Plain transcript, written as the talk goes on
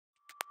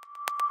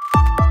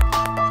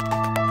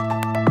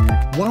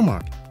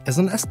WAMAG is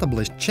an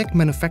established Czech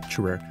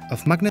manufacturer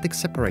of magnetic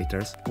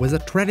separators with a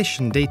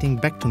tradition dating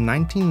back to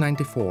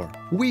 1994.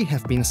 We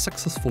have been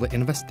successfully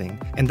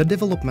investing in the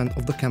development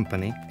of the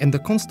company, in the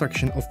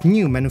construction of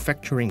new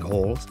manufacturing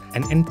halls,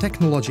 and in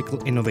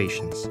technological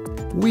innovations.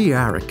 We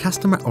are a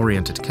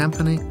customer-oriented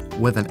company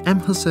with an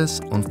emphasis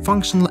on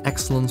functional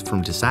excellence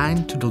from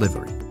design to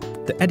delivery.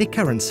 The Eddy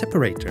Current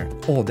separator,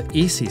 or the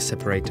EC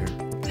separator,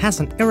 has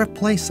an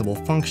irreplaceable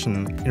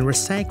function in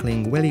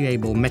recycling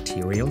valuable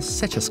materials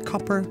such as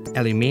copper,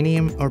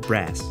 aluminium or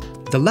brass.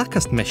 The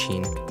Locust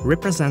machine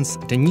represents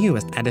the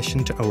newest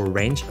addition to our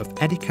range of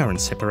Eddy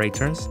Current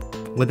separators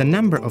with a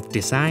number of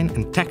design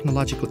and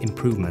technological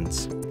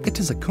improvements. It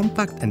is a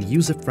compact and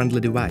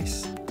user-friendly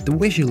device. The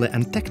visually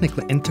and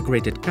technically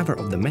integrated cover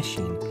of the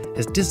machine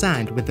is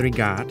designed with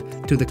regard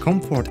to the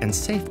comfort and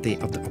safety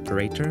of the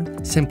operator,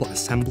 simple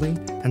assembly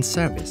and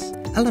service.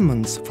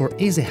 Elements for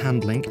easy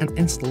handling and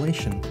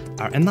installation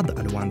are another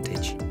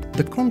advantage.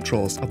 The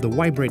controls of the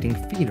vibrating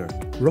feeder,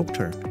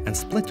 rotor and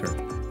splitter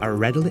are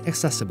readily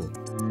accessible.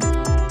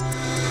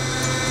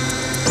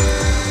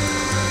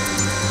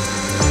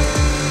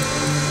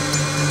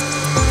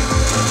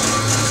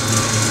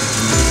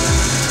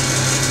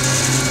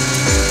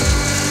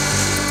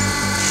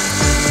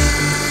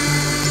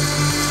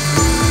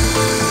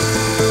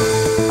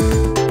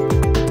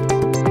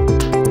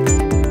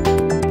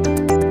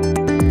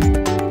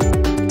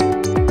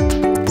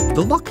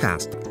 The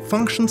Locust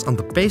functions on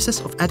the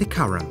basis of eddy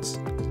currents.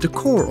 The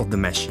core of the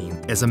machine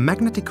is a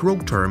magnetic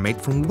rotor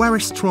made from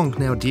very strong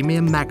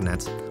neodymium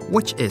magnets,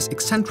 which is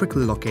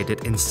eccentrically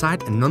located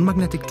inside a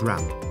non-magnetic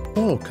drum.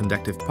 All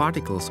conductive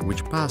particles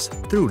which pass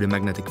through the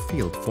magnetic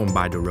field formed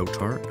by the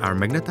rotor are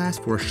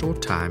magnetized for a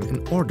short time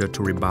in order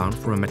to rebound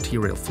from a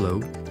material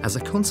flow as a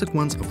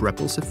consequence of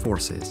repulsive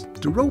forces.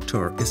 The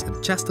rotor is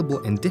adjustable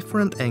in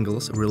different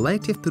angles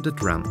relative to the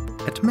drum.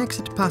 It makes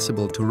it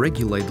possible to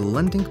regulate the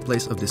landing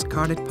place of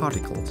discarded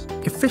particles.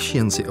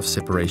 Efficiency of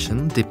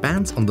separation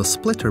depends on the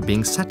splitter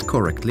being set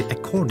correctly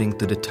according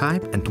to the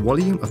type and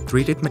volume of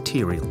treated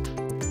material.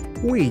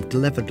 We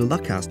delivered the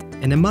Locust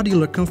in a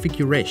modular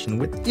configuration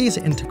with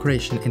easy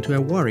integration into a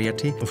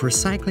variety of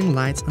recycling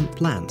lines and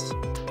plants.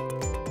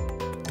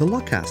 The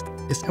Locust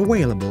is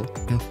available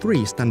in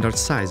 3 standard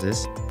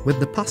sizes with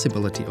the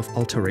possibility of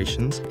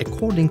alterations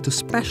according to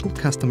special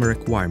customer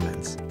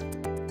requirements.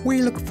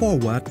 We look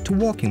forward to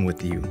working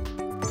with you.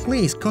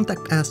 Please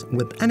contact us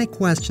with any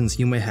questions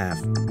you may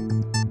have.